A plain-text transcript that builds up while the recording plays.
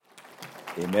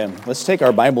Amen. Let's take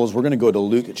our Bibles. We're going to go to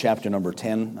Luke chapter number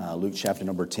 10. Luke chapter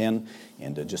number 10,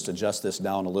 and just adjust this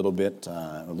down a little bit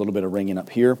of ringing up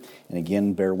here. And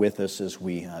again, bear with us as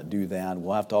we do that.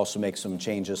 We'll have to also make some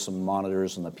changes, some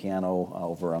monitors on the piano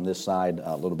over on this side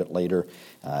a little bit later,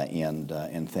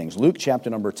 and things. Luke chapter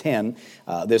number 10.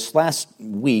 This last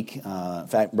week, in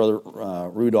fact, Brother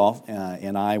Rudolph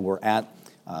and I were at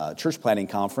a church planting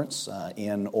conference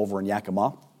over in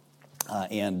Yakima.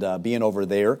 And being over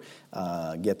there,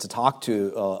 get to talk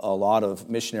to a lot of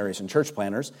missionaries and church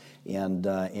planters, and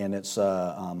it's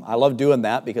I love doing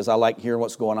that because I like hearing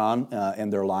what's going on in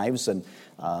their lives, and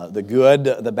the good,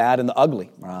 the bad, and the ugly.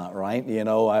 Right? You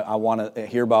know, I want to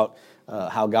hear about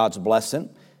how God's blessing.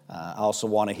 I also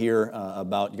want to hear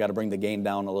about, you got to bring the gain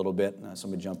down a little bit.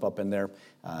 Somebody jump up in there,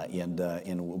 and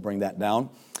we'll bring that down.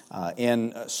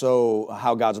 And so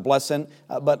how God's blessing.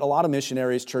 But a lot of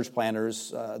missionaries, church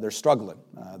planters, they're struggling.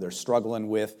 They're struggling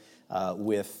with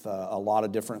a lot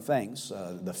of different things.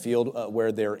 The field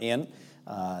where they're in,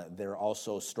 they're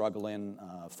also struggling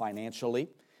financially.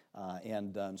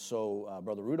 So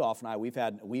Brother Rudolph and I,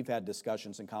 we've had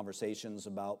discussions and conversations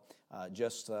about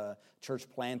just church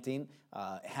planting,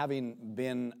 having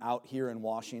been out here in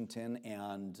Washington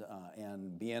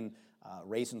and being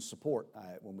raising support.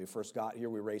 When we first got here,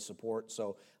 we raised support.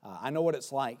 So I know what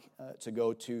it's like to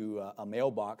go to a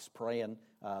mailbox praying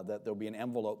that there'll be an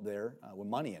envelope there with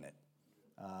money in it.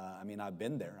 I mean, I've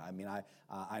been there. I mean,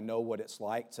 I know what it's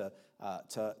like to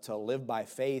live by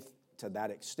faith to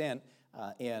that extent.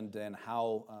 And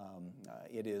how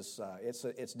it is,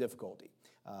 it's difficulty.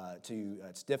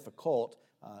 It's difficult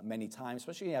many times,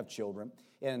 especially when you have children.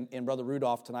 And Brother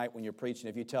Rudolph, tonight when you're preaching,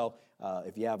 if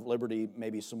you have liberty,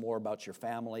 maybe some more about your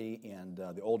family and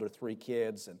the older three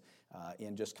kids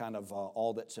and just kind of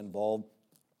all that's involved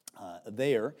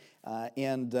there.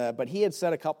 But he had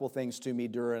said a couple of things to me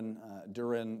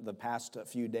during the past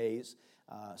few days.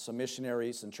 Some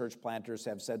missionaries and church planters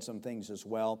have said some things as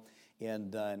well,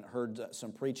 and heard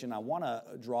some preaching. I want to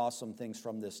draw some things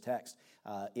from this text.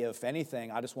 If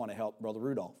anything, I just want to help Brother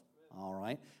Rudolph. All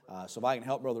right. So if I can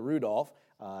help Brother Rudolph,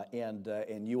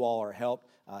 and you all are helped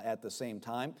at the same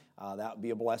time, that would be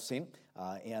a blessing.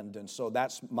 And so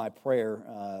that's my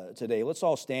prayer today. Let's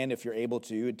all stand if you're able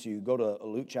to go to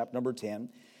Luke chapter number 10.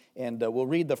 And we'll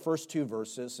read the first two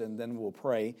verses, and then we'll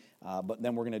pray. But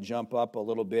then we're going to jump up a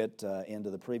little bit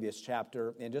into the previous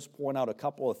chapter and just point out a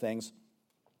couple of things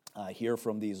here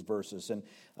from these verses. In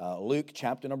Luke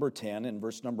chapter number 10 and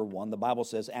verse number 1, the Bible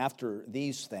says, after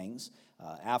these things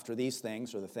are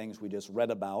the things we just read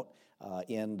about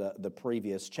in the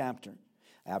previous chapter.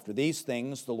 After these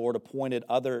things, the Lord appointed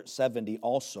other 70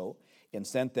 also, and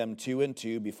sent them two and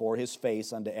two before his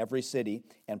face unto every city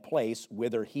and place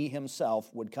whither he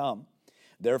himself would come.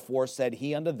 Therefore said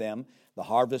he unto them, the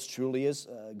harvest truly is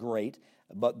great,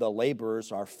 but the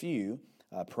laborers are few.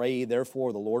 Pray ye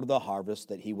therefore the Lord of the harvest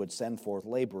that he would send forth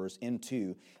laborers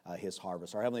into his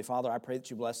harvest. Our Heavenly Father, I pray that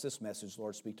you bless this message.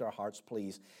 Lord, speak to our hearts,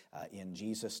 please. In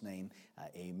Jesus' name,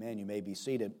 amen. You may be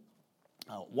seated.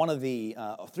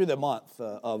 Through the month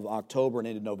of October and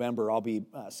into November, I'll be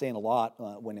saying a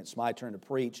lot when it's my turn to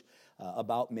preach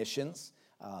about missions,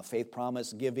 faith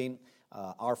promise giving,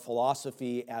 our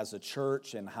philosophy as a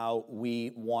church, and how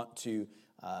we want to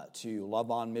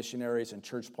love on missionaries and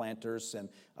church planters. And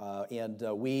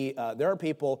there are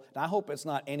people, and I hope it's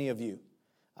not any of you,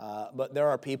 but there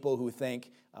are people who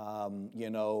think, it's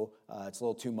a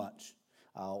little too much.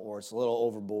 Or it's a little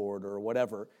overboard or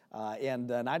whatever.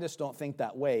 And I just don't think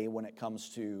that way when it comes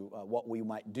to what we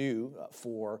might do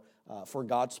for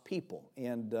God's people.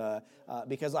 And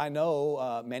because I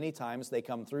know many times they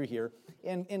come through here,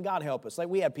 and God help us. Like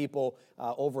we had people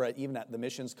over even at the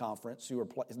missions conference who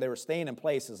they were staying in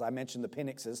places. I mentioned the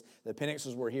Penixes. The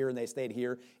Penixes were here and they stayed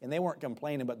here, and they weren't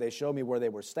complaining, but they showed me where they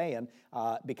were staying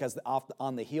because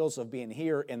on the heels of being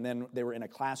here, and then they were in a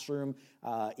classroom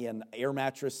in air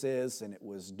mattresses, and it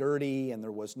was dirty, and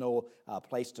there was no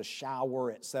place to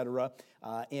shower, etc.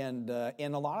 And a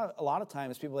lot of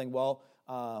times people think, well,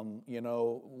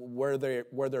 where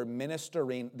they're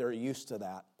ministering, they're used to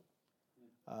that.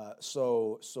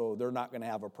 So they're not going to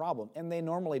have a problem. And they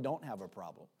normally don't have a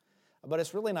problem. But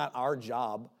it's really not our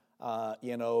job,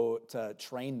 to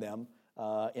train them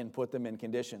and put them in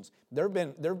conditions.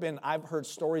 I've heard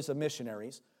stories of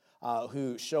missionaries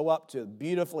who show up to a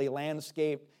beautifully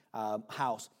landscaped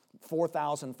house,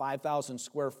 4,000, 5,000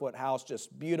 square foot house,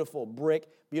 just beautiful brick,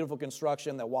 beautiful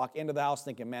construction. They walk into the house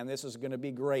thinking, man, this is going to be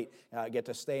great. Get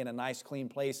to stay in a nice, clean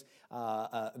place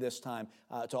this time.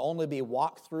 To only be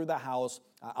walked through the house,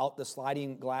 out the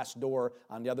sliding glass door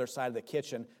on the other side of the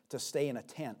kitchen, to stay in a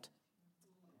tent.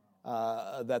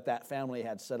 that family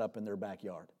had set up in their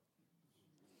backyard.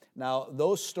 Now,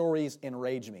 those stories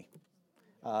enrage me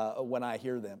when I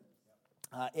hear them.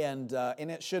 And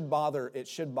it should bother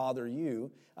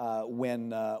you when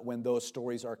those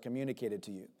stories are communicated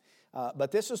to you.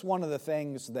 But this is one of the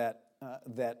things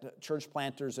that church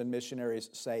planters and missionaries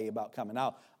say about coming.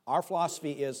 Now, our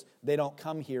philosophy is they don't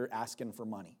come here asking for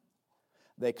money.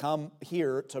 They come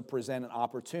here to present an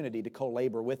opportunity to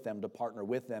co-labor with them, to partner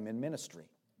with them in ministry.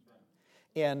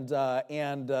 And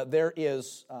there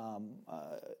is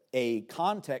a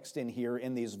context in here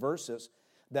in these verses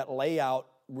that lay out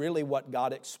really what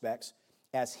God expects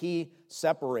as He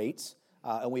separates.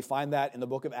 And we find that in the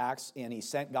book of Acts, and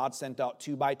God sent out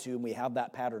 2 by 2, and we have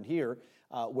that pattern here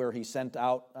where He sent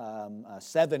out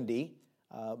 70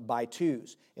 by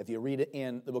twos. If you read it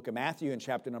in the book of Matthew in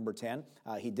chapter number 10,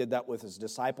 He did that with His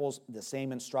disciples, the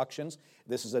same instructions.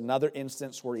 This is another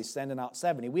instance where He's sending out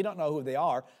 70. We don't know who they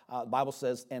are. The Bible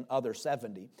says, and other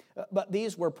 70. But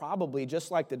these were probably,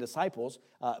 just like the disciples,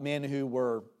 men who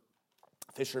were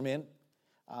fishermen,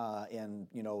 and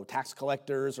tax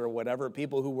collectors or whatever,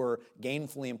 people who were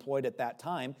gainfully employed at that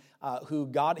time, who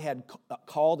God had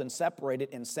called and separated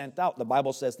and sent out. The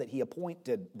Bible says that He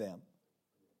appointed them.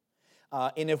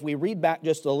 And if we read back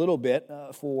just a little bit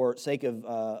for sake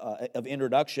of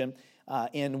introduction,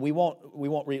 and we won't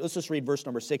read. Let's just read verse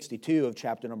number 62 of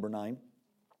chapter number 9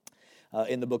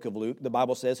 in the book of Luke. The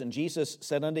Bible says, "And Jesus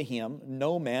said unto him,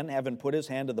 No man, having put his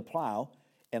hand to the plow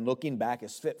and looking back,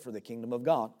 is fit for the kingdom of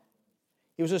God."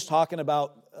 He was just talking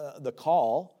about the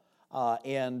call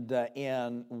and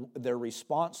their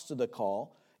response to the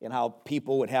call, and how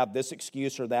people would have this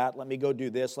excuse or that. Let me go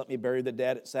do this. Let me bury the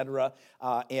dead, etc.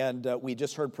 And we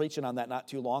just heard preaching on that not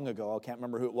too long ago. I can't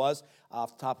remember who it was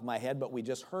off the top of my head, but we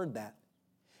just heard that.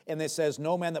 And it says,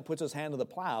 "No man that puts his hand to the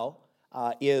plow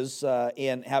no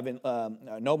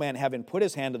man having put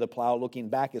his hand to the plow, looking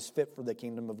back, is fit for the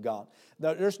kingdom of God."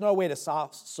 There's no way to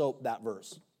soft soap that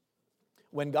verse.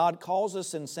 When God calls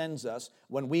us and sends us,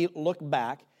 when we look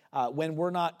back, when we're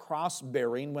not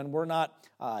cross-bearing, when we're not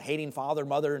hating father,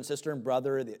 mother, and sister and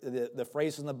brother, the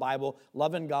phrase in the Bible,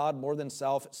 loving God more than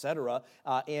self, etc.,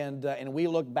 and we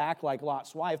look back like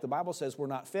Lot's wife, the Bible says we're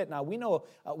not fit. Now, we know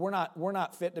we're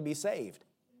not fit to be saved.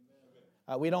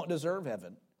 We don't deserve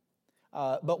heaven.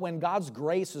 But when God's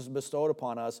grace is bestowed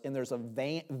upon us, and there's a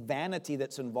vanity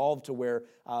that's involved to where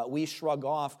we shrug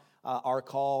off our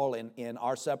call and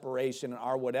our separation and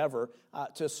our whatever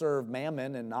to serve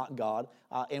mammon and not God,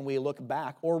 and we look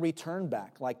back or return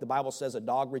back, like the Bible says, a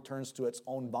dog returns to its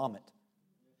own vomit.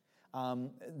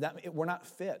 We're not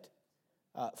fit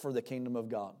for the kingdom of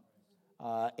God.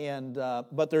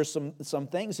 But there's some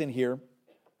things in here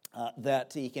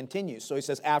that he continues. So he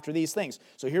says, after these things.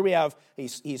 So here we have,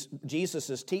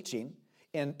 Jesus is teaching,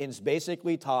 and it's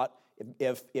basically taught,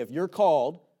 if you're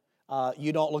called,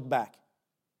 you don't look back.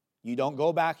 You don't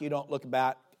go back, you don't look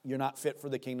back. You're not fit for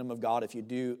the kingdom of God if you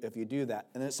do that.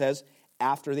 And it says,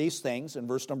 after these things, in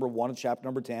verse number 1 of chapter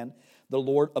number 10, the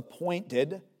Lord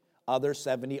appointed other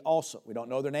 70 also. We don't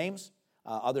know their names.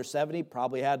 Other 70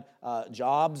 probably had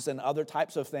jobs and other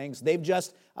types of things.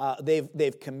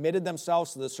 They've committed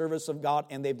themselves to the service of God,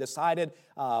 and they've decided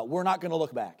we're not going to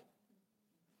look back.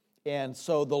 And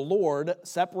so the Lord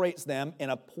separates them and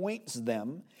appoints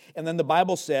them. And then the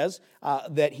Bible says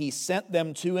that He sent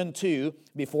them 2 and 2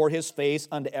 before His face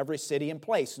unto every city and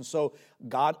place. And so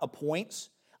God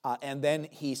appoints, and then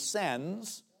He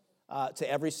sends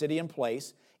to every city and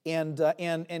place. And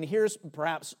here's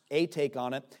perhaps a take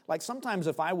on it. Like sometimes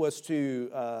if I was to,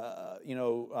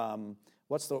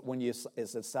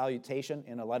 it's a salutation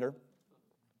in a letter,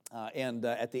 and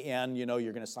at the end, you're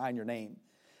going to sign your name.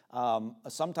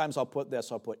 Sometimes I'll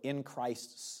put in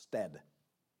Christ's stead,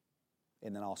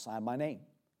 and then I'll sign my name.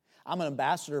 I'm an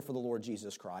ambassador for the Lord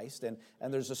Jesus Christ, and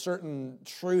there's a certain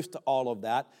truth to all of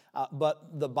that,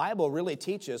 but the Bible really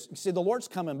teaches, you see, the Lord's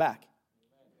coming back.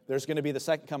 There's going to be the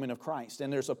second coming of Christ,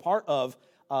 and there's a part of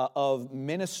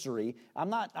ministry. I'm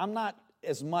not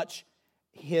as much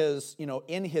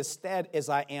in His stead as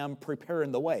I am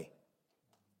preparing the way.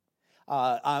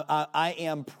 I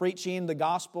am preaching the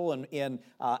gospel, and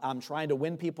I'm trying to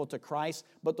win people to Christ,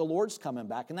 but the Lord's coming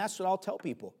back, and that's what I'll tell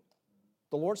people.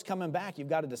 The Lord's coming back. You've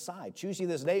got to decide. Choose ye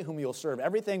this day whom you'll serve.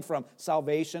 Everything from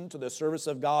salvation to the service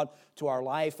of God to our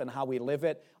life and how we live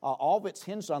it, all of it's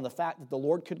hinged on the fact that the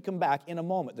Lord could come back in a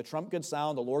moment. The trump could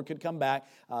sound, the Lord could come back,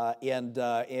 and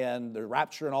the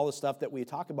rapture and all the stuff that we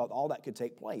talk about, all that could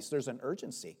take place. There's an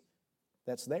urgency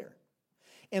that's there.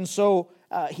 And so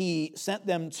He sent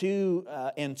them 2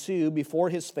 and 2 before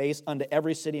His face unto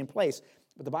every city and place.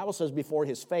 But the Bible says before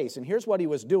his face. And here's what he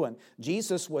was doing.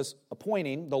 Jesus was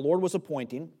appointing, the Lord was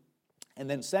appointing, and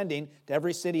then sending to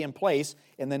every city and place.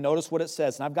 And then notice what it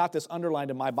says. And I've got this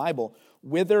underlined in my Bible.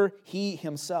 Whither he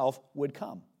himself would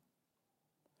come.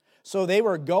 So they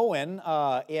were going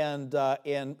and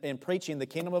preaching the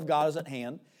kingdom of God is at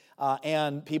hand.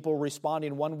 And people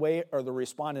responding one way or they're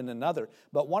responding another.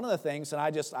 But one of the things, and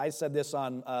I said this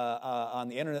on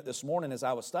the internet this morning as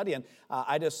I was studying,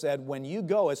 I just said, when you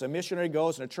go, as a missionary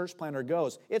goes and a church planter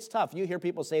goes, it's tough. You hear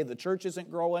people say the church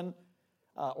isn't growing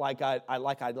like I'd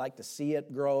like to see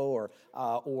it grow,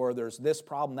 or there's this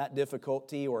problem, that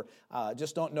difficulty, or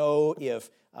just don't know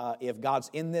if God's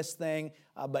in this thing.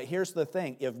 But here's the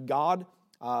thing: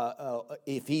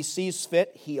 if he sees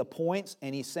fit, he appoints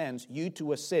and he sends you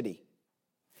to a city.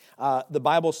 The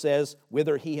Bible says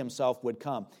whither he himself would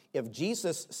come. If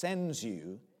Jesus sends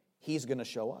you, he's going to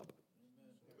show up.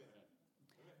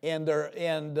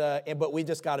 But we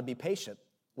just got to be patient.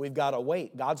 We've got to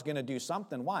wait. God's going to do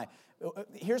something. Why?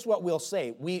 Here's what we'll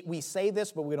say. We say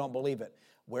this, but we don't believe it.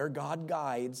 Where God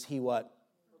guides, he what?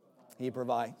 He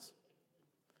provides.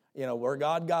 Where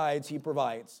God guides, he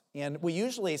provides. And we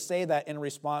usually say that in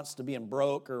response to being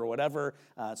broke or whatever.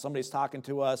 Somebody's talking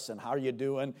to us, and how are you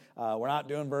doing? We're not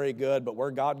doing very good, but where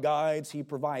God guides, he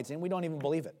provides. And we don't even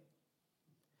believe it.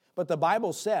 But the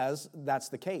Bible says that's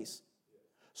the case.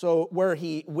 So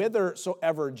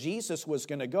whithersoever Jesus was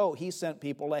going to go, he sent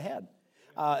people ahead.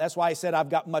 That's why I said I've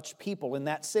got much people in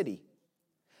that city.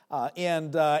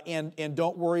 And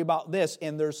don't worry about this.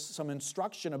 And there's some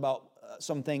instruction about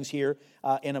some things here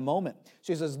in a moment.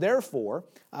 So he says, therefore,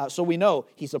 so we know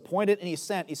he's appointed and he's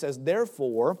sent. He says,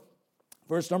 therefore,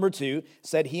 verse number 2,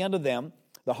 said he unto them,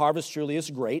 the harvest truly is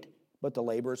great, but the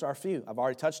laborers are few. I've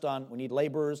already touched on, we need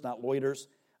laborers, not loiterers.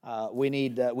 We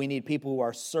need people who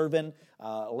are serving,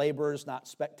 laborers, not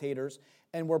spectators.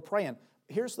 And we're praying.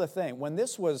 Here's the thing. When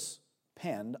this was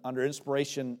penned under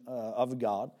inspiration of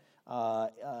God,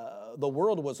 the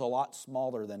world was a lot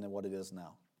smaller than what it is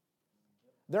now.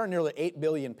 There are nearly 8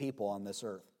 billion people on this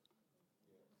earth.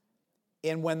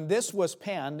 And when this was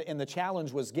penned and the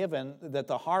challenge was given that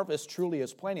the harvest truly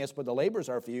is plenteous, but the laborers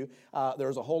are few,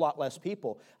 there's a whole lot less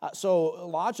people. So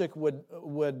logic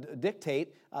would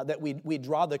dictate that we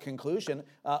draw the conclusion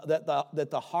that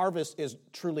the harvest is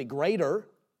truly greater,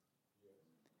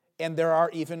 and there are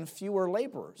even fewer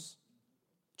laborers.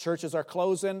 Churches are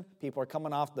closing, people are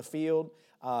coming off the field,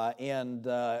 and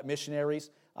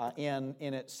missionaries. And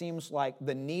it seems like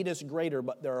the need is greater,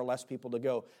 but there are less people to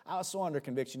go. I was so under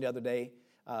conviction the other day.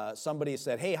 Somebody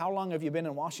said, hey, how long have you been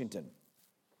in Washington?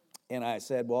 And I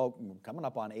said, well, coming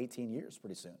up on 18 years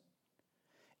pretty soon.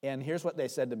 And here's what they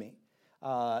said to me.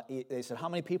 They said, how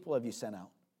many people have you sent out?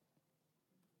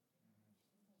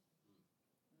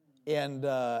 And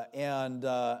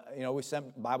we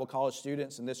sent Bible college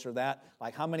students and this or that.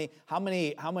 Like how many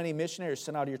missionaries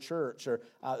sent out of your church, or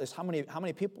how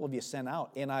many people have you sent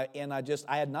out? And I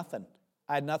had nothing.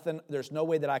 There's no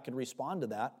way that I could respond to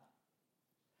that.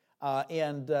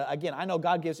 Again, I know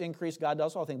God gives increase, God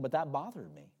does all things, but that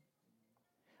bothered me.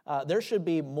 There should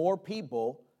be more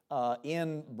people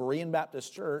in Berean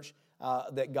Baptist Church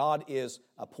that God is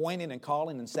appointing and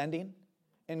calling and sending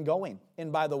and going.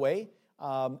 And by the way,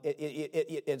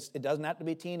 it doesn't have to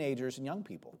be teenagers and young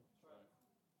people.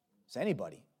 It's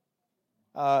anybody.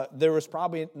 There was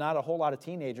probably not a whole lot of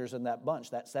teenagers in that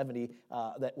bunch, that 70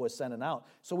 that was sending out.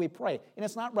 So we pray. And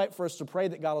it's not right for us to pray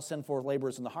that God will send forth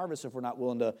laborers in the harvest if we're not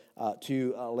willing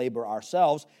to labor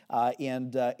ourselves.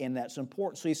 And that's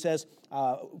important. So he says,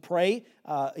 pray.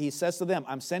 He says to them,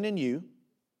 I'm sending you.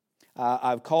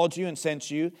 I've called you and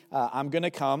sent you. I'm going to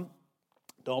come.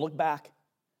 Don't look back.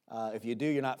 If you do,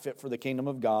 you're not fit for the kingdom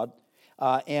of God.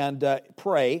 And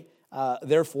pray,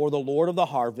 therefore, the Lord of the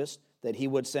harvest, that he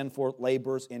would send forth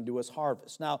laborers into his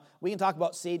harvest. Now, we can talk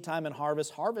about seed time and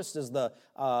harvest. Harvest is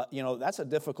that's a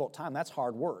difficult time. That's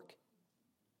hard work.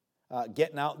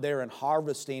 Getting out there and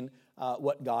harvesting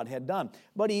what God had done.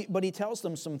 But he tells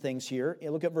them some things here.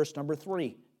 Look at verse number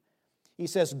 3. He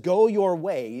says, go your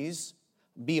ways,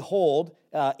 behold,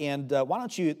 and why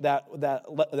don't you,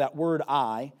 that word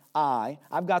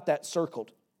I've got that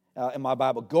circled in my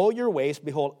Bible. Go your ways,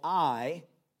 behold, I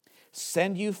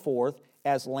send you forth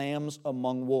as lambs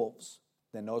among wolves.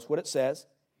 Then notice what it says.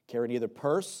 Carry neither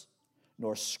purse,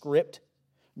 nor script,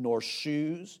 nor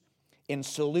shoes, and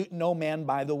salute no man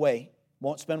by the way.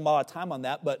 Won't spend a lot of time on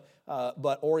that, but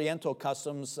Oriental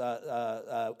customs,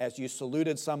 as you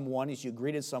saluted someone, as you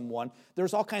greeted someone,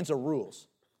 there's all kinds of rules.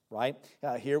 Right?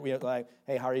 Here we are like,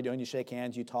 hey, how are you doing? You shake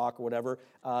hands, you talk, or whatever.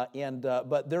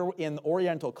 But there in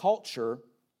Oriental culture,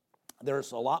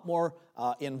 There's a lot more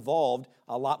involved,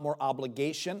 a lot more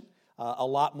obligation, a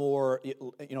lot more,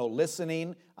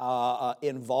 listening,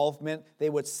 involvement. They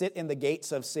would sit in the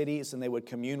gates of cities and they would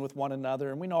commune with one another,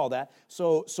 and we know all that.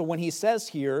 So when he says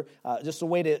here, just a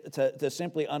way to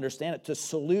simply understand it, to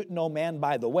salute no man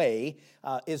by the way,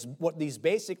 is what he's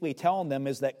basically telling them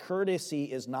is that courtesy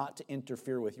is not to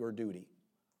interfere with your duty.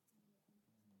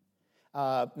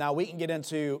 Now we can get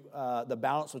into the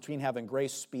balance between having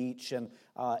grace speech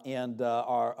and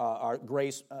our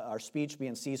grace, our speech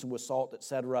being seasoned with salt,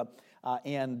 etc.,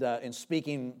 and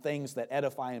speaking things that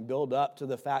edify and build up to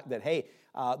the fact that hey,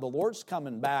 the Lord's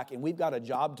coming back and we've got a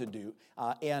job to do,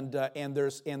 and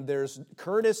there's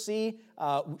courtesy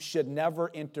should never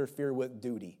interfere with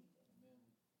duty.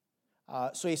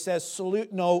 So he says,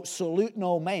 salute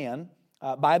no man.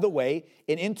 By the way,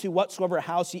 and into whatsoever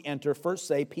house ye enter, first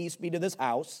say, peace be to this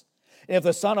house. And if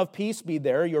the Son of Peace be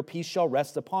there, your peace shall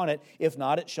rest upon it. If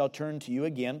not, it shall turn to you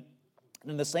again. And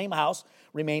in the same house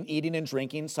remain eating and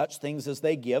drinking such things as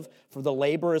they give, for the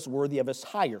labor is worthy of his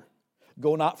hire.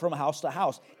 Go not from house to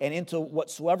house, and into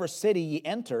whatsoever city ye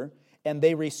enter, and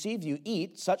they receive you,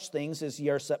 eat such things as ye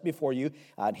are set before you,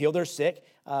 and heal their sick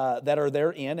that are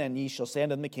therein, and ye shall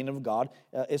stand in the kingdom of God.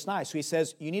 It's nice. So he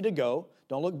says, you need to go,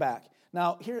 don't look back.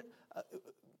 Now, here,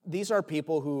 these are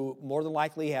people who more than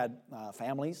likely had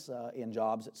families and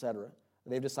jobs, etc.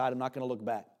 They've decided, I'm not going to look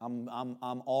back. I'm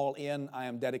all in. I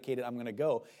am dedicated. I'm going to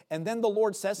go. And then the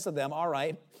Lord says to them, all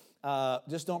right,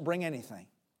 just don't bring anything.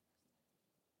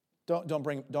 Don't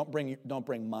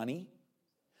bring money.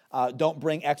 Don't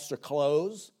bring extra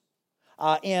clothes.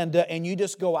 And you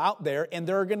just go out there, and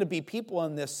there are going to be people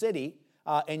in this city.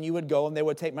 And you would go and they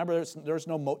would take, remember, there's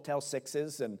no Motel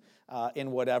 6s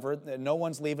and whatever. No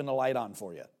one's leaving the light on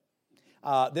for you.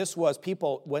 This was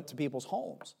people went to people's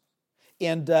homes.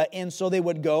 And so they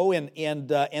would go and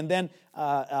then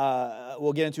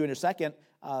we'll get into it in a second.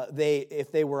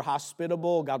 If they were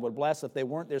hospitable, God would bless. If they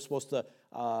weren't, they're supposed to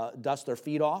dust their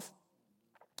feet off.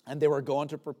 And they were going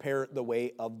to prepare the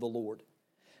way of the Lord.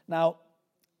 Now,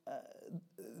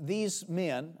 these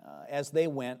men, as they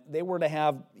went, they were to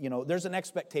have, there's an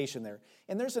expectation there.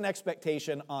 And there's an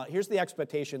expectation, here's the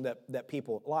expectation that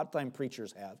people, a lot of time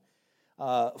preachers have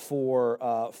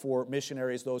for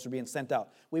missionaries, those who are being sent out.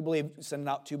 We believe sending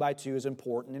out 2 by 2 is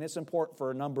important, and it's important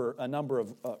for a number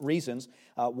of reasons.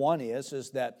 One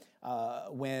is that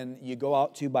when you go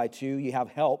out 2 by 2, you have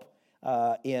help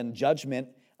in judgment,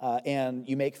 and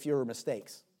you make fewer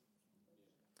mistakes.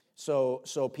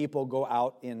 So people go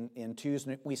out in twos,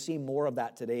 and we see more of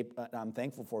that today. I'm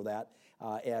thankful for that,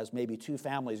 as maybe 2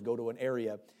 families go to an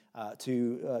area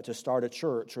to start a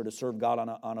church or to serve God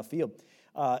on a field.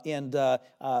 And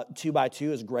 2 by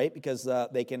 2 is great because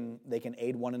they can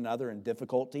aid one another in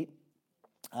difficulty.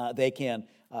 They can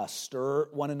stir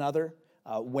one another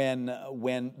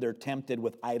when they're tempted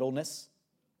with idleness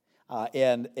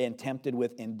and tempted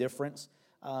with indifference.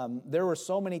 There were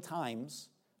so many times.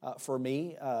 For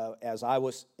me, as I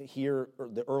was here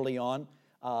early on,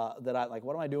 that I like,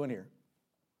 what am I doing here?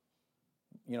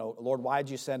 Lord, why'd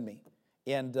you send me?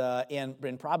 And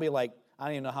probably like, I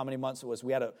don't even know how many months it was.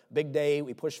 We had a big day.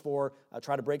 We pushed for,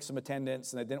 tried to break some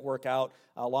attendance, and it didn't work out.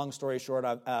 Long story short,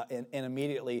 and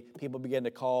immediately people began to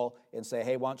call and say,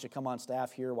 hey, why don't you come on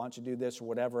staff here? Why don't you do this or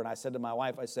whatever? And I said to my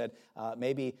wife, I said,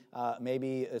 maybe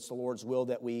it's the Lord's will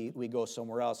that we go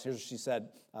somewhere else. Here's what she said,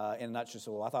 and not just,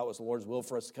 well, I thought it was the Lord's will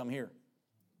for us to come here.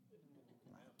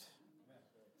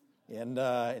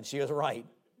 And she was right.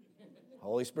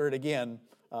 Holy Spirit again.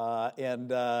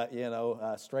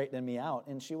 Straightening me out.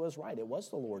 And she was right. It was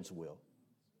the Lord's will.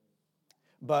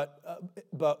 But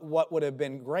what would have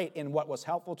been great and what was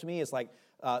helpful to me is like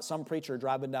some preacher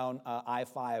driving down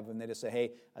I-5 and they just say,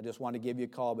 hey, I just want to give you a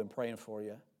call. I've been praying for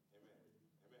you.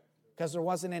 Because there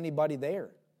wasn't anybody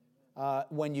there.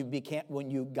 When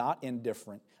you got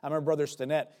indifferent. I remember Brother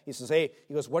Stinnett, he says,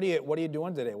 what are you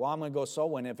doing today? Well, I'm going to go soul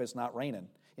winning if it's not raining.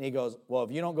 And he goes, well,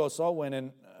 if you don't go soul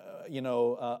winning,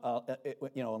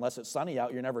 unless it's sunny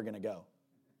out, you're never going to go.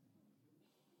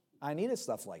 I needed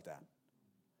stuff like that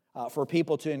for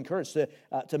people to encourage, to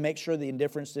make sure the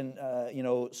indifference didn't,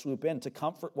 swoop in, to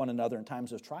comfort one another in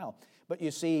times of trial. But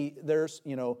you see, is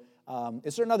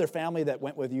there another family that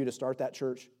went with you to start that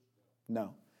church?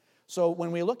 No. So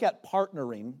when we look at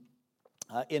partnering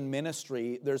in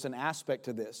ministry, there's an aspect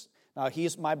to this. Now,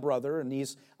 he's my brother, and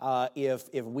he's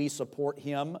if we support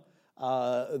him,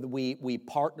 we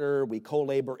partner, we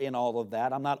co-labor in all of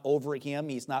that. I'm not over him.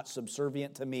 He's not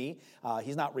subservient to me.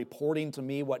 He's not reporting to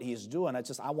me what he's doing. It's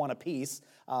just I want a piece,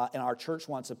 and our church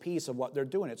wants a piece of what they're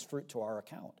doing. It's fruit to our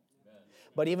account. Amen.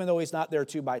 But even though he's not there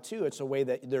 2 by 2, it's a way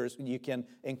that you can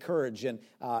encourage and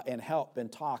help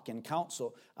and talk and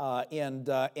counsel. And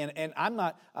I'm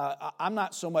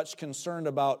not so much concerned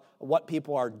about what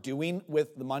people are doing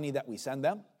with the money that we send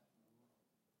them,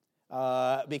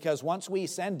 because once we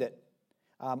send it,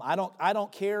 I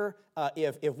don't care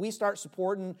if we start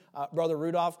supporting Brother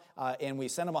Rudolph and we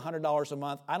send him $100 a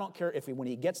month. I don't care if when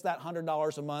he gets that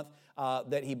 $100 a month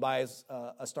that he buys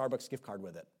a Starbucks gift card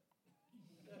with it.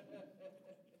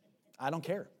 I don't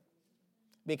care,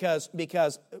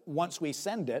 because once we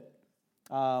send it,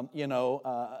 are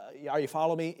you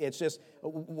following me? It's just,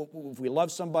 if we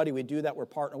love somebody, we do that, we're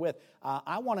partner with.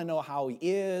 I want to know how he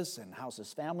is and how's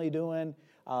his family doing.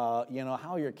 How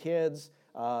are your kids?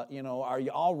 Are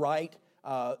you all right?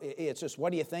 It's just,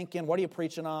 what are you thinking? What are you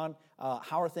preaching on?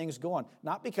 How are things going?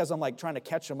 Not because I'm like trying to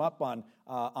catch them up on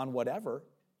whatever.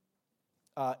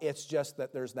 It's just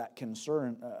that there's that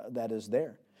concern that is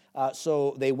there.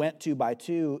 So they went 2 by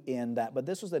 2 in that, but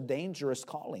this was a dangerous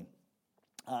calling.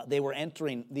 They were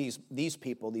entering these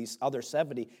people, these other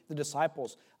 70, the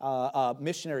disciples,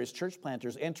 missionaries, church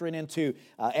planters, entering into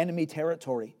enemy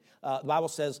territory. The Bible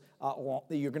says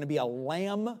you're going to be a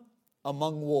lamb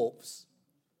among wolves.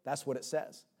 That's what it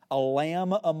says. A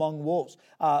lamb among wolves.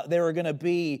 They were going to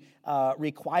be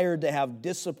required to have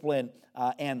discipline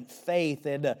and faith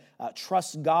and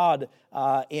trust God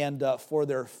and for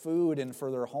their food and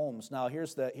for their homes. Now,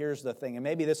 here's the thing, and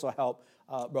maybe this will help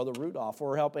Brother Rudolph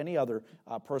or help any other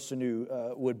person who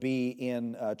would be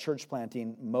in church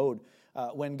planting mode.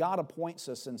 When God appoints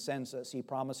us and sends us, He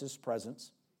promises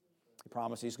presence. He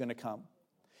promises He's going to come.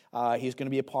 He's going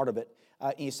to be a part of it.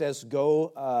 He says,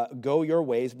 go your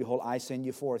ways. Behold, I send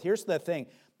you forth. Here's the thing.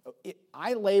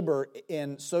 I labor,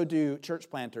 and so do church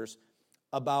planters,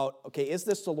 about, okay, is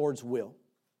this the Lord's will?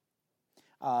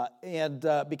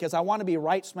 Because I want to be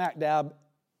right smack dab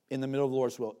in the middle of the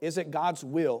Lord's will. Is it God's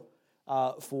will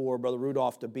for Brother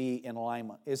Rudolph to be in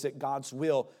Lima? Is it God's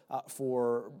will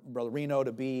for Brother Reno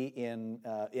to be in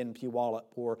Puyallup,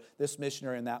 or this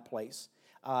missionary in that place?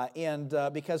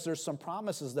 Because there's some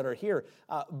promises that are here,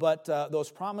 but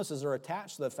those promises are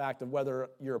attached to the fact of whether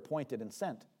you're appointed and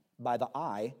sent by the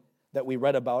I that we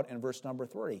read about in verse number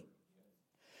 3.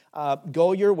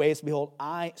 Go your ways, behold,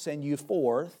 I send you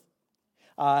forth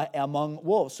among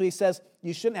wolves. So he says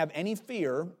you shouldn't have any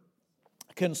fear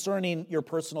concerning your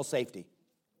personal safety,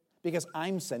 because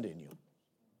I'm sending you.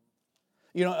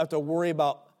 You don't have to worry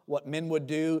about what men would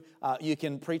do. You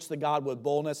can preach to God with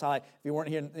boldness. If you weren't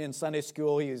here in Sunday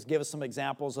school, he's given us some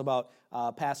examples about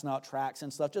passing out tracts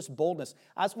and stuff, just boldness.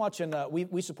 I was watching,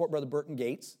 we support Brother Burton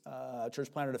Gates,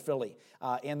 church planter to Philly,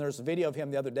 and there's a video of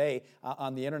him the other day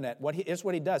on the internet. Here's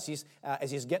what he does.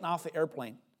 As he's getting off the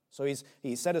airplane, so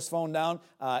he set his phone down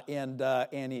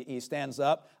and he stands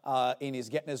up and he's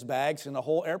getting his bags, and the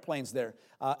whole airplane's there.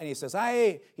 And he says,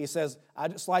 "Hey," he says,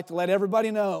 "I'd just like to let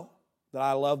everybody know that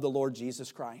I love the Lord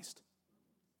Jesus Christ.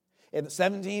 And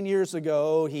 17 years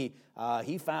ago, He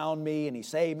found me and He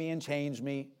saved me and changed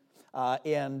me,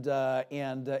 and on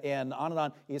and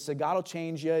on. He said, God will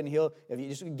change you, and if you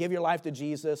just give your life to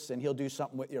Jesus, and He'll do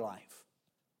something with your life."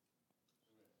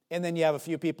 And then you have a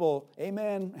few people,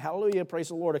 amen, hallelujah, praise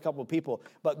the Lord, a couple of people.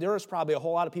 But there's probably a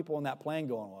whole lot of people in that plane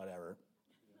going, whatever.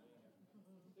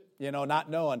 Not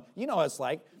knowing. It's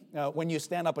like when you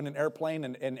stand up in an airplane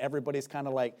and everybody's kind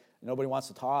of like, nobody wants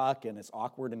to talk, and it's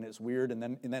awkward and it's weird,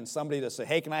 and then somebody to say,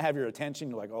 "Hey, can I have your attention?"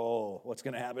 You're like, "Oh, what's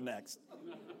going to happen next?"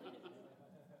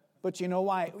 But you know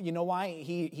why? You know why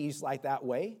he's like that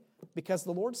way? Because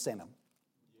the Lord sent him.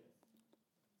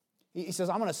 He says,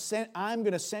 "I'm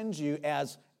going to send you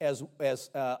as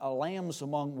lambs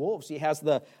among wolves." He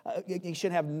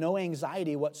should have no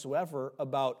anxiety whatsoever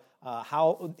about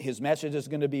how his message is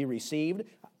going to be received.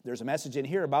 There's a message in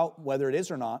here about whether it is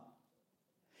or not,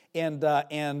 and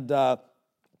I'll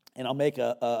make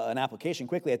an application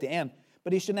quickly at the end.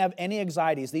 But he shouldn't have any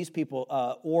anxieties, these people,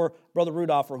 or Brother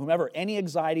Rudolph or whomever, any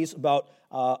anxieties about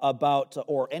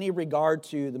or any regard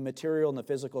to the material and the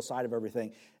physical side of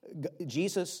everything.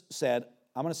 Jesus said,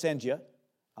 "I'm going to send you.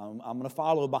 I'm going to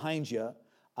follow behind you.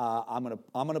 I'm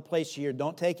going to place you here.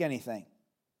 Don't take anything."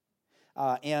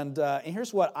 And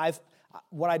here's what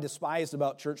I despised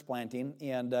about church planting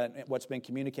and what's been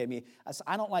communicated to me.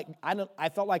 I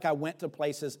felt like I went to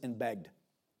places and begged.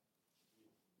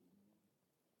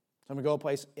 So I'm going to go a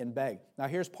place and beg. Now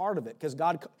here's part of it, because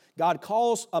God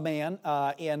calls a man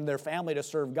and their family to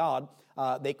serve God.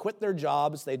 They quit their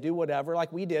jobs, they do whatever,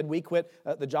 like we did. We quit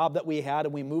the job that we had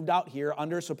and we moved out here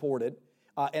under-supported.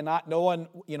 and not knowing,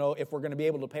 if we're going to be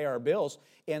able to pay our bills.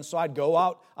 And so I'd go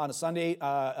out on a Sunday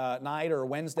night or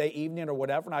Wednesday evening or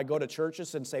whatever, and I'd go to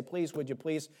churches and say, please, would you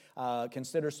please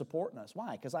consider supporting us?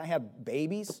 Why? Because I had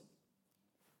babies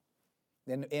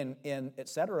and et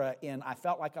cetera, and I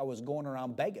felt like I was going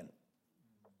around begging.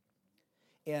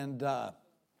 And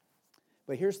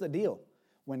but here's the deal.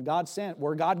 When God sent,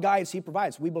 where God guides, He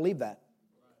provides. We believe that.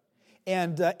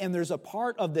 And there's a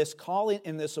part of this calling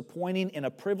and this appointing and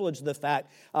a privilege, the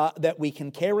fact that we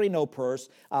can carry no purse,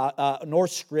 nor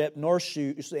scrip, nor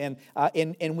shoes,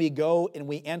 and we go and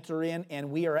we enter in, and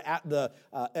we are at the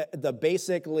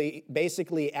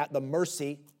basically at the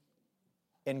mercy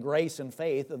and grace and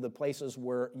faith of the places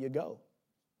where you go.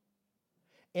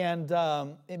 And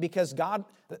because God,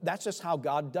 that's just how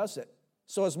God does it.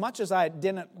 So as much as I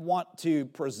didn't want to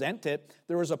present it,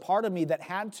 there was a part of me that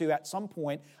had to, at some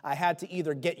point, I had to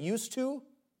either get used to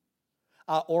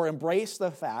or embrace the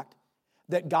fact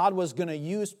that God was going to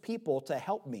use people to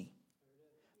help me.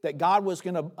 That God was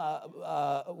going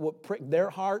to prick their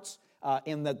hearts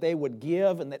and that they would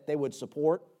give and that they would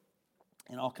support.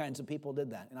 And all kinds of people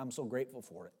did that. And I'm so grateful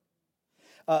for it.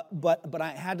 But I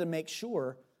had to make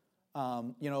sure,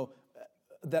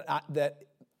 that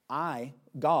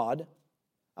God,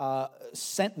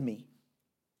 sent me,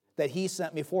 that He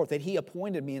sent me forth, that He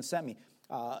appointed me and sent me.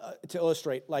 To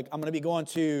illustrate, like I'm going to be going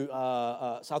to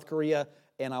South Korea,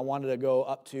 and I wanted to go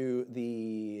up to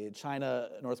the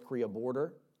China-North Korea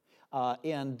border.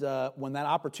 And when that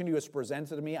opportunity was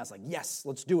presented to me, I was like, yes,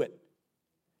 let's do it.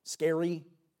 Scary,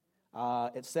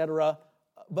 etc.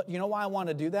 But you know why I want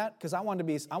to do that? Because I want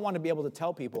to be able to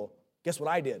tell people, guess what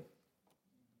I did?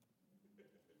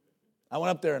 I went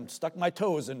up there and stuck my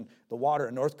toes in the water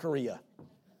in North Korea.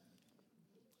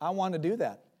 I want to do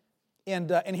that. And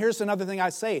here's another thing I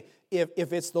say.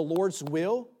 If it's the Lord's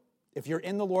will, if you're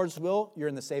in the Lord's will, you're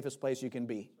in the safest place you can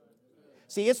be.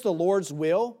 See, it's the Lord's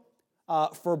will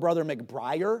for Brother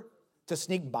McBriar to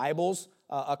sneak Bibles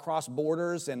across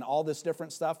borders and all this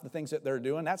different stuff, the things that they're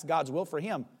doing. That's God's will for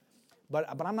him. But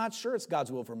I'm not sure it's God's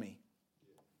will for me.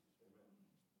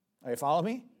 Are you following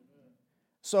me?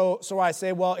 So I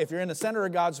say, well, if you're in the center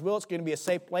of God's will, it's going to be a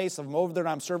safe place. If I'm over there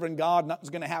and I'm serving God, nothing's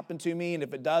going to happen to me. And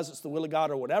if it does, it's the will of God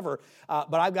or whatever.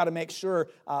 But I've got to make sure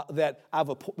that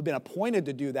I've been appointed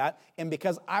to do that. And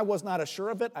because I was not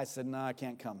assured of it, I said, no, I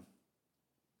can't come.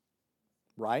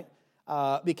 Right?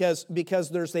 Because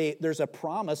there's a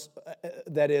promise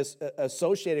that is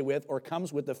associated with or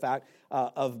comes with the fact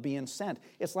of being sent.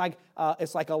 It's like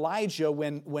Elijah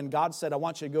when God said, "I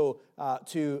want you to go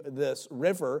to this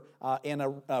river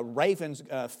and ravens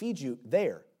feed you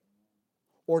there,"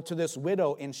 or to this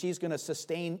widow and she's going to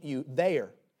sustain you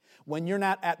there. When you're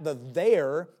not at the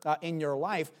there in your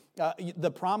life,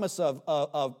 the promise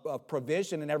of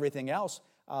provision and everything else,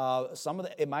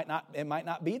 it might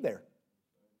not be there.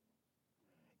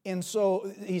 And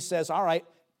so he says, all right,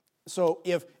 so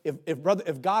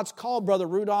if God's called Brother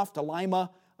Rudolph to Lima,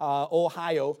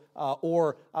 Ohio,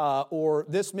 or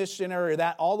this missionary or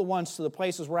that, all the ones to the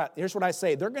places we're at, here's what I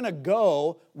say. They're going to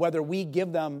go whether we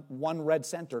give them one red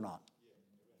cent or not.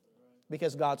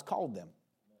 Because God's called them.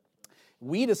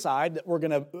 We decide that we're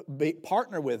going to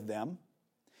partner with them,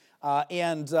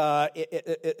 and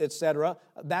et cetera.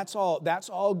 That's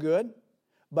all good.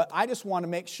 But I just want to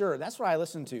make sure, that's what I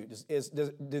listen to,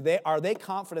 are they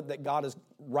confident that God is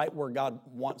right where God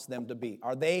wants them to be?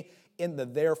 Are they in the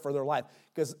there for their life?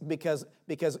 Because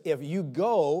if you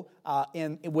go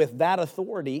with that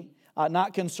authority,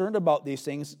 not concerned about these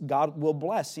things, God will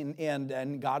bless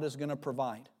and God is going to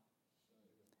provide.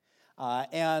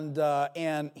 And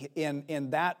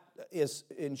that is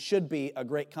and should be a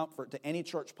great comfort to any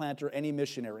church planter, any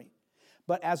missionary.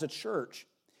 But as a church,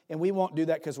 and we won't do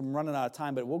that because we're running out of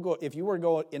time, but we'll go. If you were to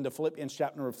go into Philippians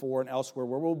chapter number 4 and elsewhere,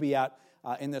 where we'll be at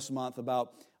in this month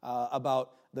about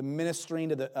the ministering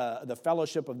to the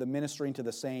fellowship of the ministering to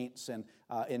the saints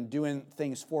and doing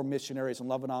things for missionaries and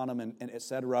loving on them and et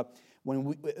cetera,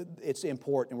 it's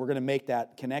important, and we're going to make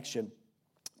that connection.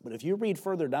 But if you read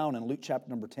further down in Luke chapter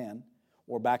number 10,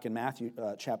 or back in Matthew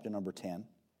chapter number 10,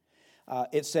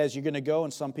 it says you're going to go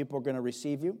and some people are going to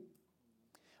receive you.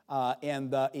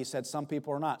 And he said some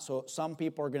people are not. So some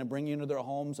people are going to bring you into their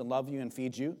homes and love you and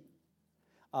feed you.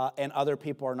 And other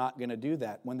people are not going to do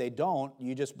that. When they don't,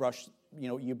 you just brush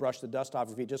the dust off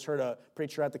your feet. Just heard a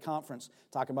preacher at the conference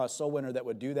talking about a soul winner that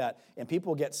would do that. And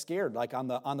people get scared, like on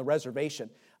the reservation.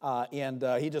 And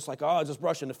he just like, just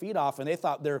brushing the feet off. And they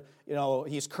thought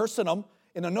he's cursing them.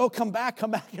 And no, come back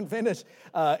and finish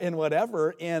and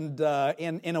whatever. And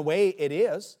in a way, it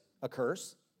is a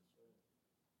curse.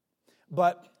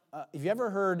 But have you ever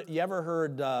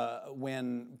heard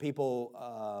when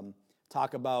people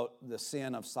talk about the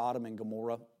sin of Sodom and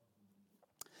Gomorrah,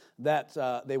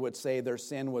 that they would say their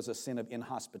sin was a sin of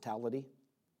inhospitality?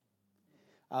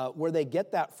 Where they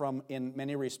get that from, in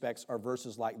many respects, are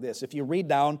verses like this. If you read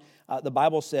down, the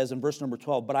Bible says in verse number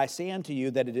 12, "But I say unto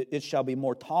you that it shall be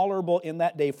more tolerable in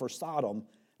that day for Sodom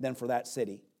than for that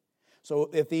city."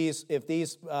 So if these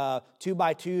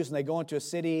 2x2s and they go into a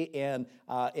city and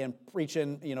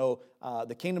preaching,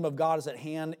 the kingdom of God is at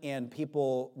hand, and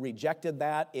people rejected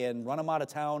that and run them out of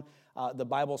town, the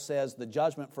Bible says the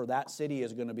judgment for that city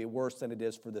is going to be worse than it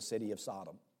is for the city of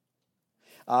Sodom.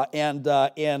 And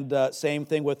same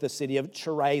thing with the city of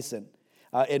Chorazin.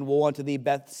 And woe unto thee,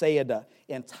 Bethsaida,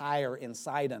 and Tyre, and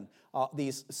Sidon.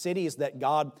 These cities that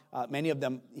God, many of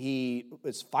them, He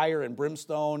was fire and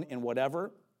brimstone and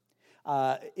whatever.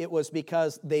 It was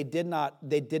because they did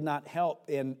not help,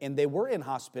 and they were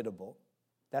inhospitable.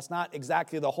 That's not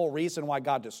exactly the whole reason why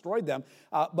God destroyed them,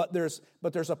 but there's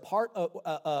a part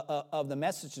of the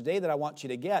message today that I want you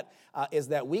to get, is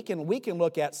that we can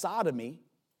look at sodomy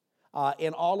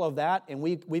and all of that, and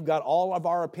we've got all of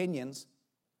our opinions,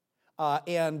 but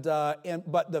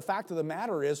the fact of the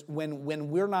matter is, when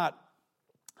we're not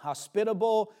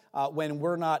hospitable, when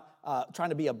we're not trying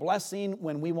to be a blessing,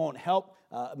 when we won't help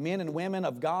men and women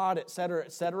of God, et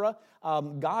cetera,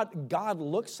 God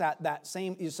looks at that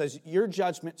same, He says, your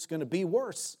judgment's going to be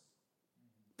worse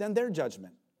than their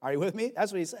judgment. Are you with me?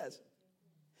 That's what He says.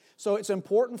 So it's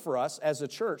important for us as a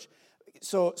church.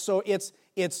 So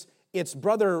it's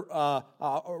Brother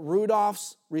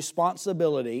Rudolph's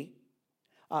responsibility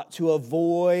to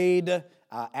avoid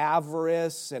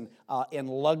avarice and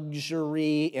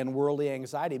luxury and worldly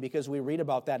anxiety, because we read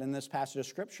about that in this passage of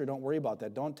Scripture. Don't worry about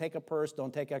that. Don't take a purse.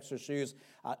 Don't take extra shoes.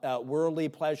 Worldly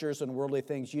pleasures and worldly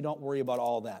things, you don't worry about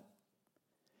all that.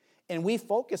 And we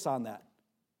focus on that.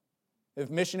 If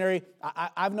missionary,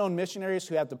 I've known missionaries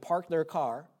who have to park their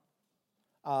car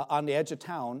on the edge of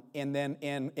town and then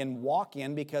and walk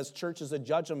in because churches would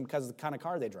judge them because of the kind of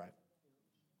car they drive.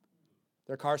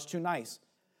 Their car's too nice.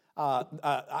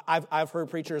 I've heard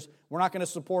preachers, we're not going to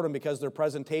support them because their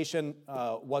presentation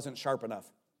wasn't sharp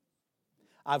enough.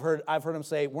 I've heard them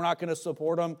say, we're not going to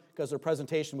support them because their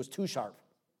presentation was too sharp.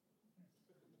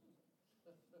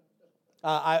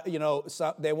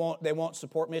 They won't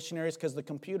support missionaries because of the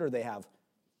computer they have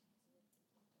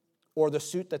or the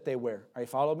suit that they wear. Are you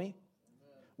following me?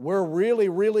 We're really,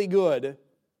 really good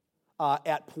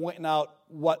at pointing out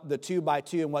what the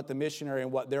 2x2 and what the missionary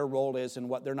and what their role is and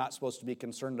what they're not supposed to be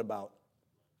concerned about.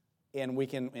 And we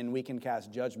can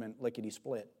cast judgment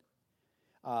lickety-split.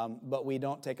 But we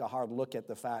don't take a hard look at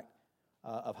the fact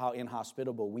of how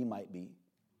inhospitable we might be,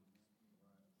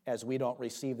 as we don't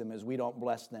receive them, as we don't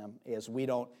bless them, as we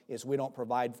don't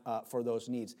provide for those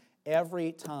needs.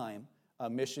 Every time a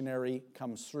missionary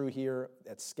comes through here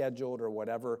that's scheduled or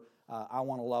whatever, I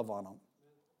want to love on them.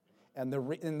 And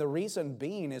the reason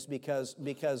being is because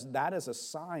that is a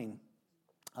sign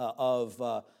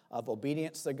of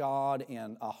obedience to God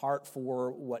and a heart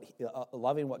for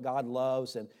loving what God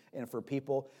loves and for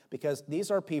people. Because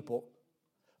these are people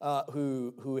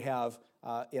who have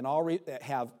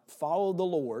have followed the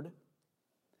Lord,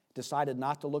 decided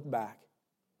not to look back,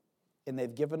 and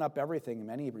they've given up everything in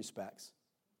many respects.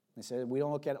 They said we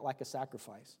don't look at it like a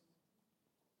sacrifice.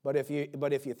 But if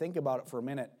you think about it for a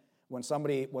minute. When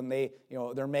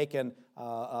they're making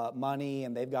money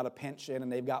and they've got a pension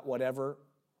and they've got whatever,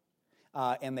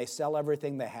 and they sell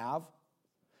everything they have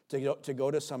to go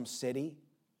to some city,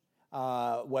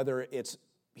 whether it's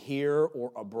here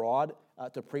or abroad,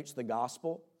 to preach the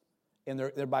gospel, and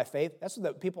they're by faith. That's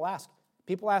what people ask.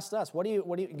 People asked us, "What are you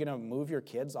going to move your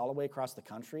kids all the way across the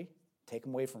country, take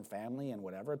them away from family and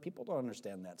whatever?" People don't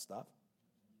understand that stuff.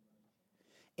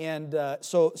 And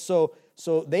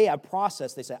so they have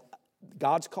processed. They say,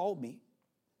 God's called me,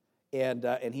 and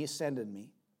He's sending me,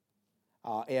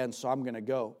 and so I'm going to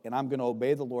go, and I'm going to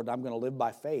obey the Lord. I'm going to live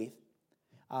by faith,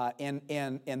 and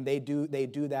they do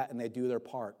that, and they do their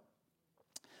part.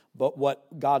 But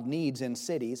what God needs in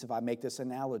cities, if I make this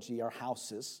analogy, are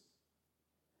houses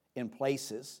in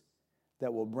places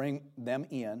that will bring them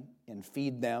in and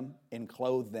feed them and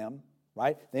clothe them.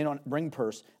 Right? They don't bring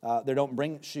purse. They don't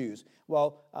bring shoes.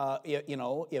 Well,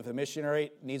 if a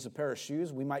missionary needs a pair of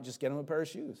shoes, we might just get him a pair of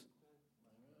shoes.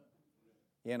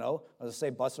 As I say,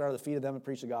 bust it out of the feet of them and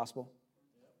preach the gospel.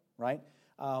 Right?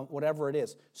 Whatever it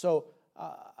is. So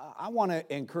I want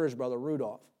to encourage Brother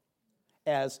Rudolph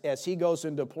as he goes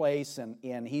into place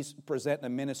and he's presenting a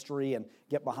ministry and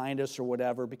get behind us or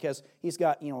whatever, because he's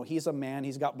got, he's a man,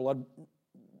 he's got blood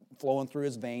flowing through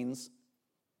his veins.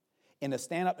 And to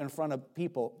stand up in front of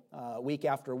people week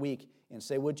after week and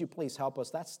say, would you please help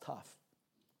us? That's tough.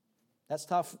 That's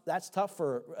tough. That's tough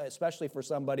especially for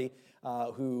somebody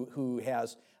who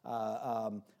has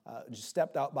just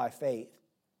stepped out by faith.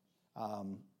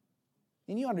 And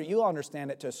you'll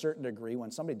understand it to a certain degree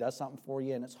when somebody does something for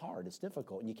you and it's hard, it's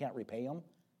difficult, and you can't repay them.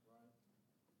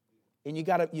 And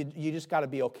you just got to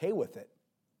be okay with it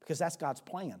because that's God's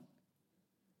plan.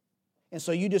 And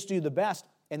so you just do the best,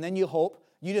 and then you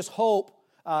just hope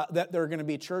that there are going to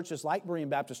be churches like Berean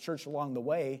Baptist Church along the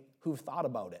way who've thought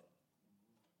about it,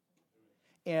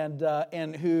 and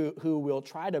who will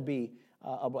try to be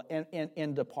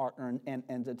and to partner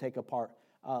and to take a part.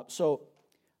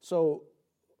 So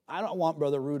I don't want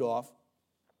Brother Rudolph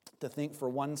to think for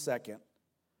 1 second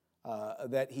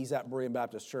that he's at Berean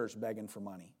Baptist Church begging for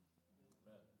money,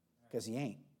 because he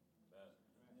ain't.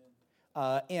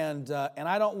 And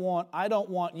I don't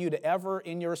want you to ever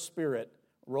in your spirit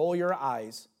roll your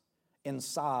eyes and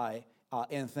sigh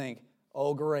and think,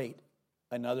 oh great,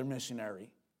 another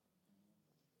missionary.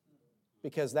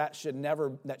 Because that should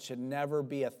never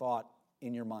be a thought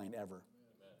in your mind ever.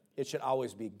 It should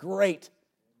always be, great,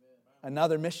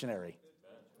 another missionary.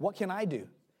 What can I do?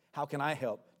 How can I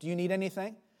help? Do you need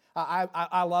anything?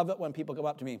 I love it when people come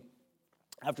up to me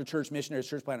after church, missionaries,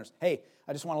 church planners. Hey,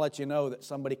 I just want to let you know that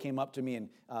somebody came up to me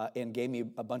and gave me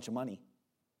a bunch of money.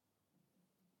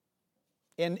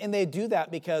 And they do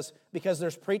that because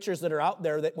there's preachers that are out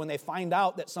there that when they find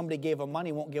out that somebody gave them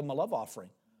money, won't give them a love offering,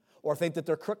 or think that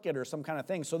they're crooked or some kind of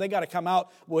thing. So they got to come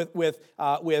out with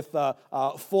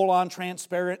full-on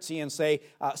transparency and say,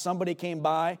 somebody came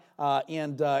by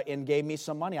and gave me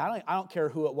some money. I don't care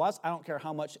who it was. I don't care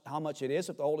how much it is.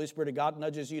 If the Holy Spirit of God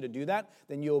nudges you to do that,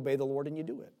 then you obey the Lord and you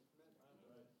do it.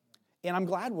 And I'm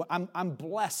glad. I'm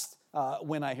blessed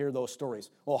when I hear those stories.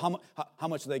 Well, how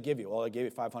much do they give you? Well, they gave you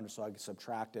 500, so I can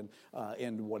subtract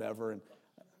and whatever. And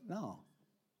no.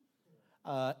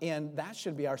 And that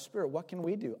should be our spirit. What can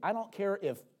we do? I don't care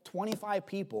if 25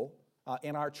 people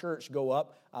in our church go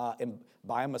up and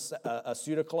buy them a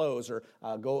suit of clothes, or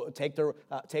go take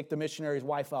the missionary's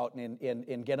wife out and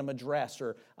get them a dress,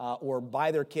 or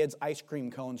buy their kids ice cream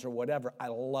cones or whatever. I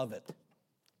love it.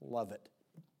 Love it.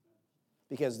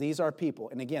 Because these are people,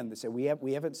 and again, they say we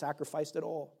haven't sacrificed at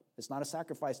all. It's not a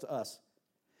sacrifice to us,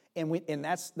 and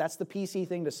that's the PC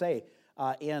thing to say.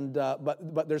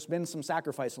 But there's been some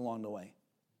sacrifice along the way,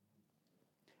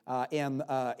 and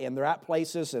they're at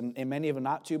places, and many of them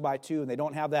not 2 by 2, and they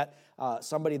don't have that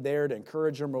somebody there to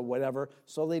encourage them or whatever.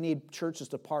 So they need churches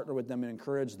to partner with them and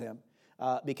encourage them.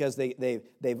 Because they've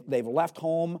left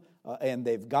home and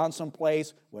they've gone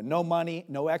someplace with no money,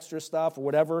 no extra stuff or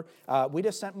whatever. We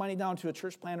just sent money down to a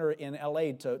church planter in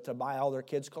L.A. to buy all their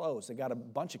kids' clothes. They got a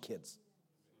bunch of kids.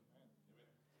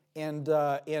 And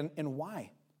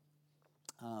why?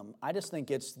 I just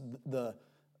think it's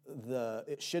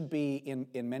it should be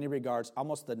in many regards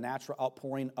almost the natural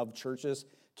outpouring of churches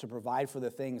to provide for the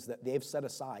things that they've set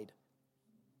aside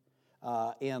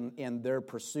in their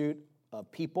pursuit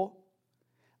of people.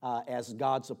 As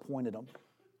God's appointed them.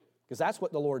 Because that's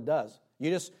what the Lord does.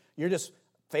 You're just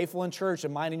faithful in church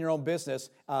and minding your own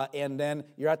business, and then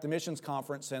you're at the missions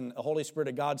conference and the Holy Spirit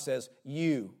of God says,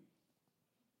 you're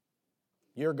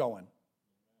going.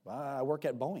 Well, I work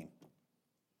at Boeing.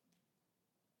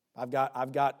 I've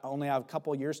only have a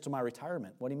couple years to my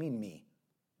retirement. What do you mean, me?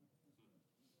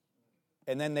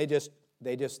 And then they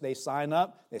sign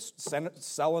up, they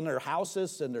selling their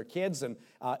houses and their kids, and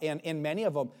many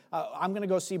of them. I'm going to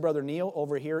go see Brother Neil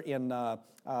over here in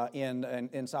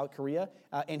South Korea,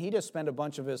 and he just spent a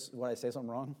bunch of his. What, did I say something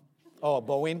wrong? Oh,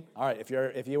 Boeing. All right, if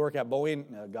you work at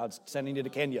Boeing, God's sending you to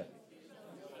Kenya.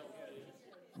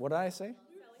 What did I say?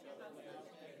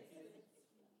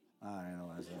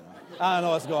 I don't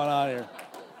know what's going on here.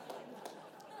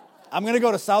 I'm going to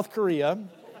go to South Korea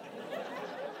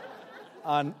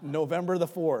on November the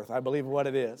 4th, I believe what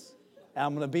it is. And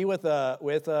I'm going to be with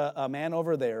a man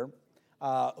over there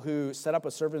who set up a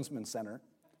serviceman center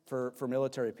for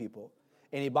military people.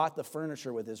 And he bought the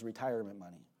furniture with his retirement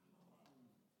money.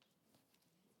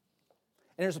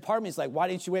 And there's a part of me that's like, why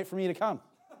didn't you wait for me to come?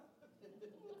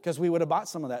 Because we would have bought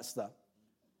some of that stuff.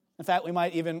 In fact, we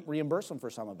might even reimburse them for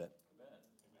some of it.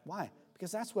 Why?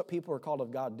 Because that's what people are called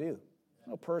of God do.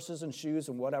 No purses and shoes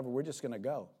and whatever. We're just going to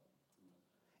go.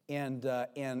 And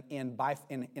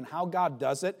how God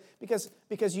does it, because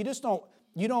you just don't.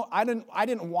 I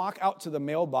didn't walk out to the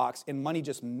mailbox and money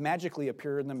just magically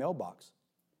appeared in the mailbox.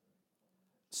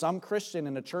 Some Christian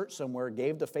in a church somewhere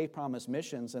gave to Faith Promise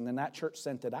Missions, and then that church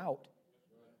sent it out.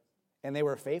 And they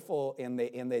were faithful, and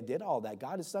they did all that.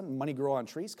 God has done money grow on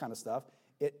trees kind of stuff.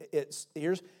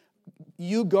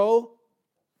 You go,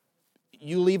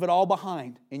 you leave it all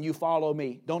behind, and you follow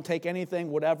me. Don't take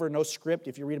anything, whatever, no script.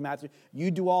 If you read Matthew,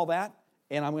 you do all that,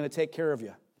 and I'm going to take care of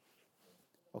you.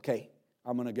 Okay,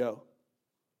 I'm going to go.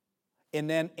 And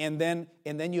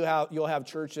then you'll have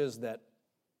churches that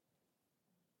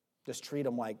just treat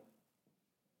them like,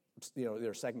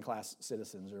 they're second-class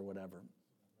citizens or whatever.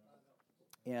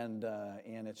 And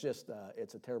it's just,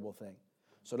 it's a terrible thing.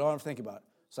 So don't ever think about it.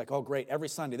 It's like, oh, great, every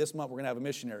Sunday this month we're going to have a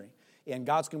missionary. And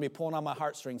God's going to be pulling on my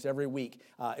heartstrings every week.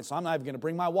 And so I'm not even going to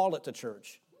bring my wallet to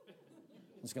church.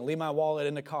 I'm just going to leave my wallet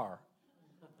in the car.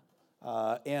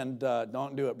 And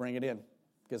don't do it, bring it in.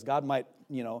 Because God might,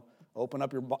 open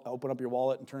up your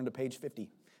wallet and turn to page 50.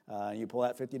 You pull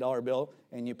that $50 bill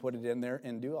and you put it in there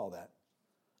and do all that.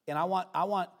 And I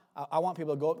want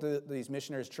people to go up to these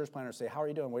missionaries, church planners, and say, how are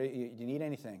you doing? Do you need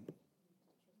anything?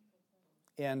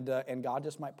 And God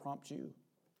just might prompt you,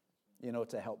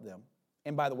 to help them.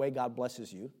 And by the way, God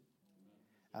blesses you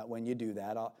when you do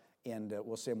that. And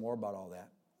we'll say more about all that.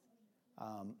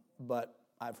 But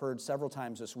I've heard several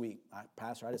times this week,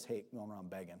 Pastor, I just hate going around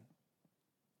begging.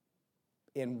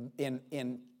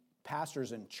 In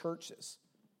pastors and churches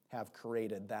have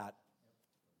created that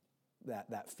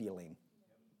feeling.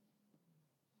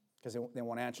 Because they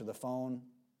won't answer the phone,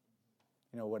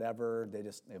 whatever. They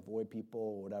just avoid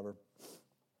people, whatever.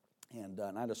 And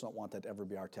I just don't want that to ever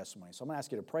be our testimony. So I'm going to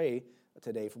ask you to pray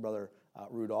today for Brother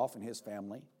Rudolph and his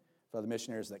family, for the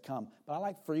missionaries that come. But I'd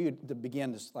like for you to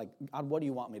begin just like, God, what do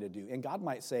you want me to do? And God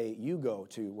might say, you go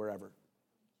to wherever.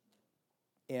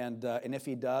 And if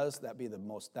He does, that'd be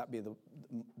the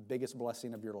biggest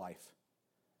blessing of your life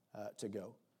to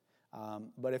go.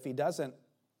 But if He doesn't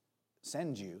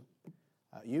send you,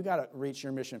 you got to reach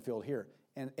your mission field here.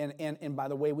 And by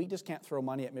the way, we just can't throw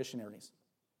money at missionaries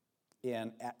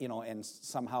and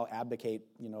somehow abdicate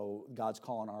God's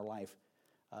call in our life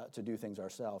to do things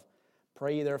ourselves.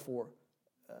 Pray ye therefore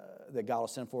that God will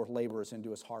send forth laborers into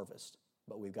His harvest.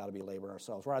 But we've got to be laboring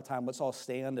ourselves. We're out of time. Let's all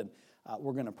stand and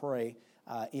we're going to pray.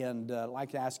 And I'd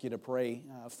like to ask you to pray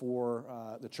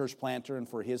for the church planter and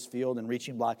for his field and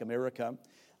reaching Black America.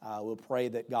 We'll pray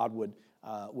that God would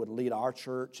lead our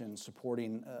church in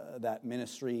supporting that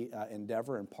ministry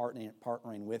endeavor and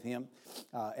partnering with him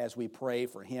as we pray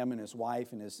for him and his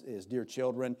wife and his dear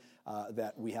children,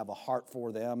 that we have a heart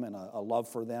for them and a love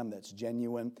for them that's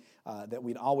genuine, that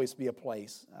we'd always be a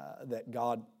place that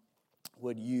God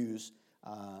would use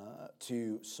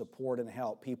to support and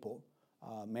help people,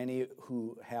 many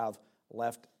who have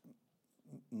left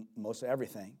most of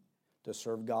everything to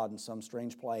serve God in some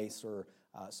strange place or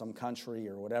some country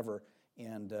or whatever,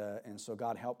 and so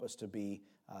God help us to be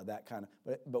that kind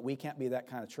of. But we can't be that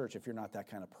kind of church if you're not that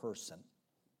kind of person.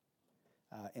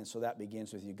 And so that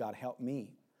begins with you. God, help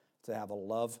me to have a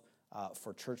love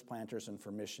for church planters and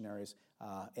for missionaries.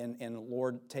 And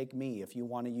Lord, take me. If you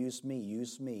want to use me,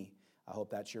 use me. I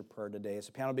hope that's your prayer today. As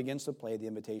the piano begins to play, the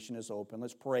invitation is open.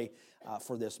 Let's pray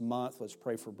for this month. Let's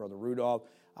pray for Brother Rudolph.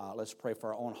 Let's pray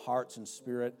for our own hearts and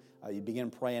spirit. You begin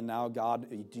praying now. God,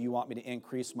 do you want me to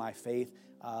increase my faith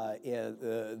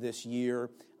this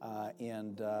year?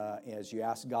 And as you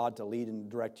ask God to lead and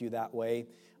direct you that way,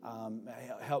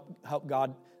 help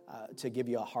God to give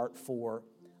you a heart for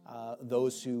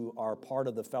those who are part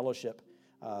of the fellowship,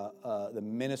 the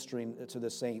ministering to the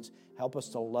saints. Help us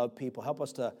to love people. Help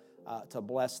us to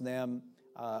bless them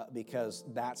because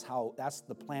that's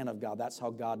the plan of God. That's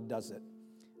how God does it.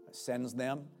 Sends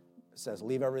them, says,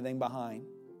 leave everything behind.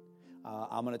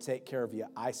 I'm going to take care of you.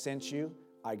 I sent you.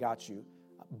 I got you.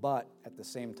 But at the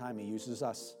same time, He uses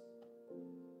us.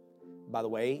 By the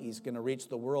way, He's going to reach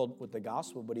the world with the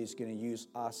gospel, but He's going to use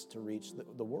us to reach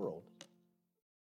the world.